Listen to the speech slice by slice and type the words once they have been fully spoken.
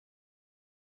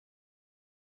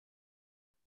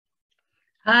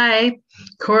Hi,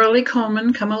 Coralee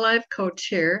Kulman, Come Alive Coach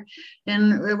here,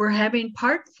 and we're having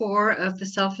part four of the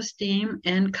Self-Esteem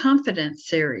and Confidence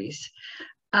series.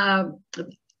 Uh,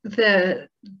 the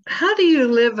How do you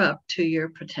live up to your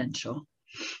potential?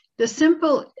 The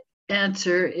simple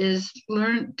answer is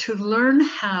learn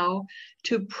how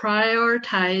to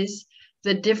prioritize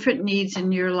the different needs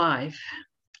in your life.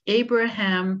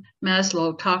 Abraham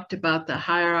Maslow talked about the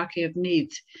hierarchy of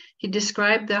needs. He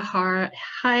described the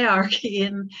hierarchy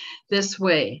in this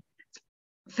way: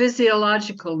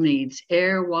 physiological needs,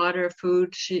 air, water,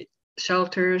 food,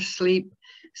 shelter, sleep;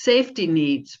 safety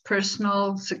needs,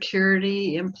 personal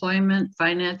security, employment,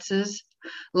 finances;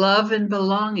 love and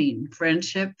belonging,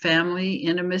 friendship, family,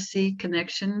 intimacy,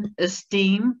 connection;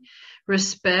 esteem,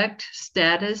 respect,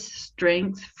 status,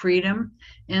 strength, freedom;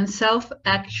 and self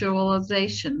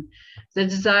actualization, the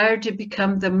desire to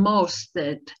become the most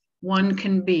that one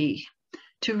can be.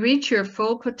 To reach your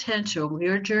full potential,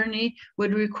 your journey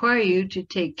would require you to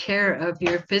take care of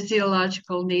your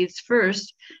physiological needs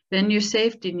first, then your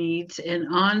safety needs, and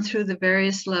on through the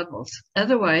various levels.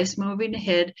 Otherwise, moving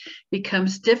ahead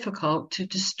becomes difficult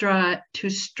to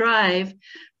strive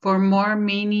for more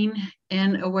meaning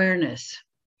and awareness.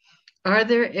 Are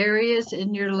there areas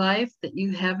in your life that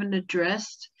you haven't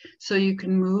addressed so you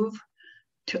can move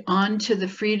on to the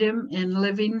freedom and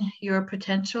living your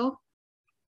potential?